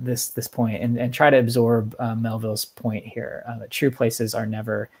about this point and try to absorb Melville's point here. That true places are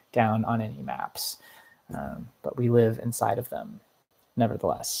never down on any maps, but we live inside of them,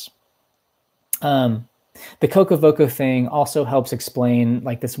 nevertheless. The Kokovoko thing also helps explain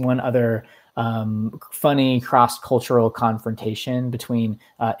like this one other funny cross-cultural confrontation between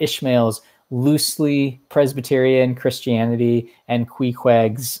Ishmael's loosely Presbyterian Christianity and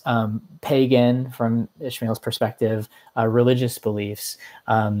Queequeg's pagan, from Ishmael's perspective, religious beliefs.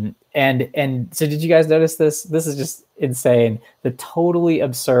 And so did you guys notice this? This is just insane. The totally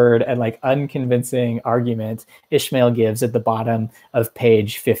absurd and like unconvincing argument Ishmael gives at the bottom of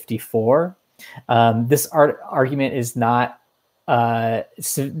page 54. This argument is not, I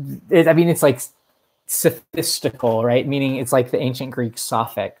mean, it's like sophistical, right? Meaning it's like the ancient Greek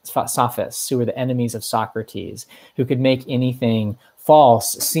sophists who were the enemies of Socrates, who could make anything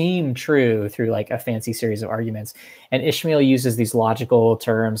false seem true through like a fancy series of arguments. And Ishmael uses these logical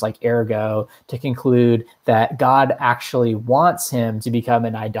terms like ergo to conclude that God actually wants him to become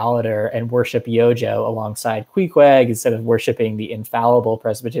an idolater and worship Yojo alongside Queequeg instead of worshiping the infallible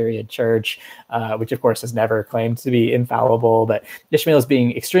Presbyterian Church, which of course has never claimed to be infallible. But Ishmael is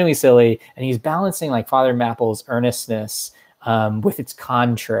being extremely silly, and he's balancing like Father Mapple's earnestness with its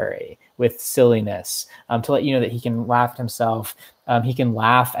contrary, with silliness, to let you know that he can laugh at himself. He can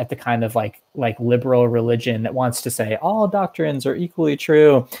laugh at the kind of like liberal religion that wants to say all doctrines are equally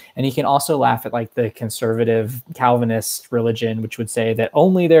true. And he can also laugh at like the conservative Calvinist religion, which would say that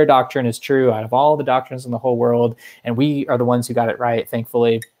only their doctrine is true out of all the doctrines in the whole world. And we are the ones who got it right,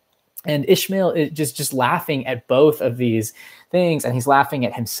 thankfully. And Ishmael is just laughing at both of these things, and he's laughing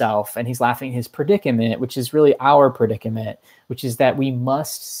at himself, and he's laughing at his predicament, which is really our predicament, which is that we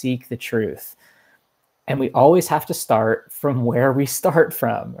must seek the truth. And we always have to start from where we start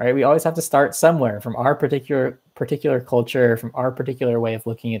from, right? We always have to start somewhere, from our particular culture, from our particular way of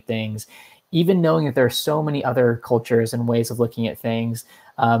looking at things, even knowing that there are so many other cultures and ways of looking at things.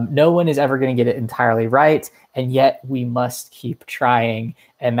 No one is ever going to get it entirely right, and yet we must keep trying.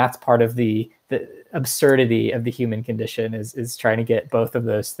 And that's part of the absurdity of the human condition, is trying to get both of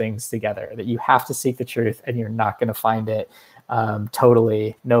those things together, that you have to seek the truth and you're not going to find it.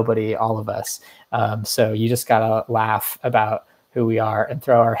 Totally, nobody, all of us. So you just gotta laugh about who we are and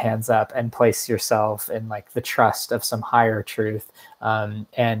throw our hands up and place yourself in like the trust of some higher truth. And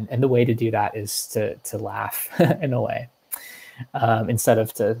the way to do that is to laugh in a way, instead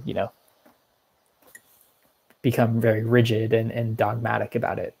of to, you know, become very rigid and dogmatic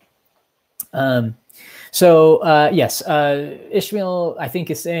about it. Yes, Ishmael, I think,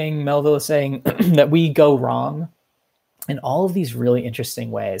 is saying, Melville is saying that we go wrong in all of these really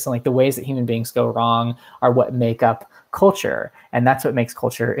interesting ways. And like the ways that human beings go wrong are what make up culture. And that's what makes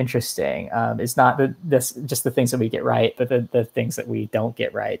culture interesting. It's not just the things that we get right, but the things that we don't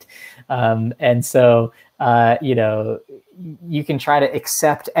get right. And so, you know, you can try to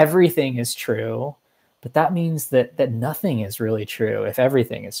accept everything is true, but that means that nothing is really true if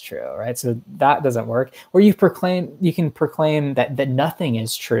everything is true, right? So that doesn't work. Or you can proclaim that nothing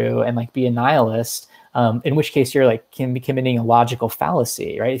is true and like be a nihilist, in which case you're like can be committing a logical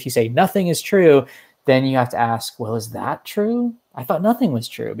fallacy, right? If you say nothing is true, then you have to ask, well, is that true? I thought nothing was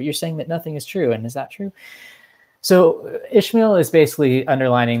true, but you're saying that nothing is true, and is that true? So Ishmael is basically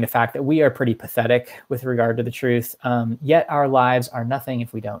underlining the fact that we are pretty pathetic with regard to the truth, yet our lives are nothing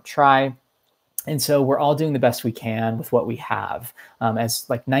if we don't try. And so we're all doing the best we can with what we have, as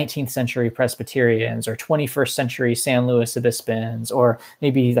like 19th century Presbyterians or 21st century San Luis Obispans, or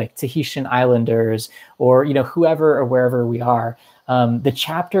maybe like Tahitian Islanders, or, you know, whoever or wherever we are. The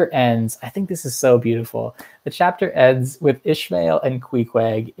chapter ends, I think this is so beautiful. The chapter ends with Ishmael and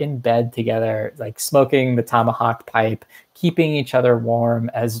Queequeg in bed together, like smoking the tomahawk pipe, keeping each other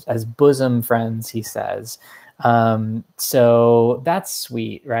warm as bosom friends, he says. So that's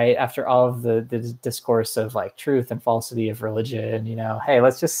sweet, right? After all of the discourse of like truth and falsity of religion, you know, hey,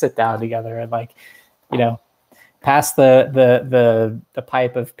 let's just sit down together and like, you know, pass the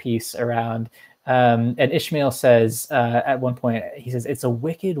pipe of peace around. And Ishmael says at one point, he says, it's a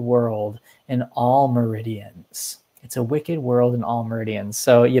wicked world in all meridians. It's a wicked world in all meridians.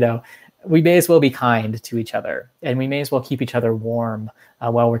 So, you know, we may as well be kind to each other, and we may as well keep each other warm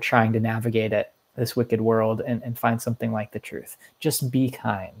while we're trying to navigate this wicked world and find something like the truth. Just be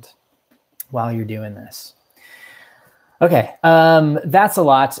kind while you're doing this. Okay, that's a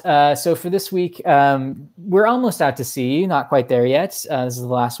lot. So for this week, we're almost out to sea, not quite there yet. This is the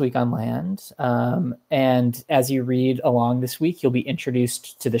last week on land. And as you read along this week, you'll be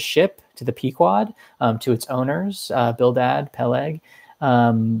introduced to the ship, to the Pequod, to its owners, Bildad, Peleg.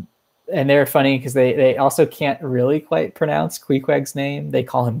 And they're funny because they also can't really quite pronounce Queequeg's name. They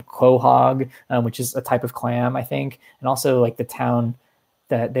call him Quahog, which is a type of clam, I think. And also like the town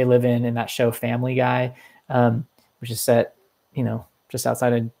that they live in that show Family Guy, which is set, you know, just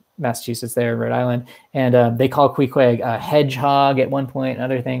outside of Massachusetts there, Rhode Island. And they call Queequeg a hedgehog at one point and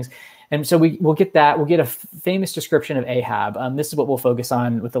other things. And so we'll get that. We'll get a famous description of Ahab. This is what we'll focus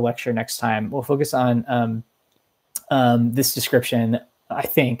on with the lecture next time. We'll focus on this description, I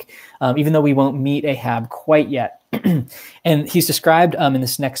think, even though we won't meet Ahab quite yet. And he's described in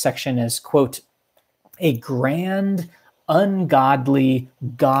this next section as, quote, a grand, ungodly,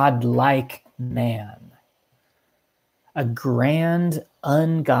 godlike man. A grand,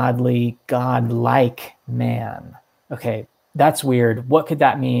 ungodly, godlike man. Okay, that's weird. What could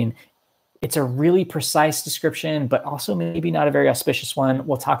that mean? It's a really precise description, but also maybe not a very auspicious one.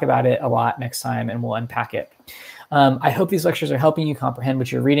 We'll talk about it a lot next time, and we'll unpack it. I hope these lectures are helping you comprehend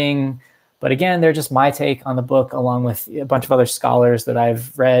what you're reading. But again, they're just my take on the book, along with a bunch of other scholars that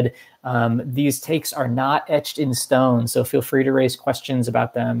I've read. These takes are not etched in stone, so feel free to raise questions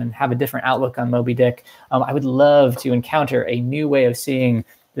about them and have a different outlook on Moby-Dick. I would love to encounter a new way of seeing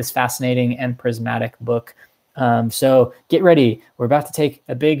this fascinating and prismatic book. So get ready. We're about to take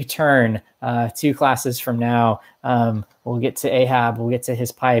a big turn 2 classes from now. We'll get to Ahab, we'll get to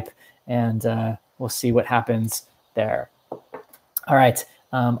his pipe, and we'll see what happens there. All right,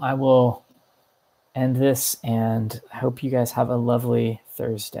 I will end this, and I hope you guys have a lovely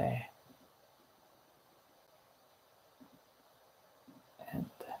Thursday.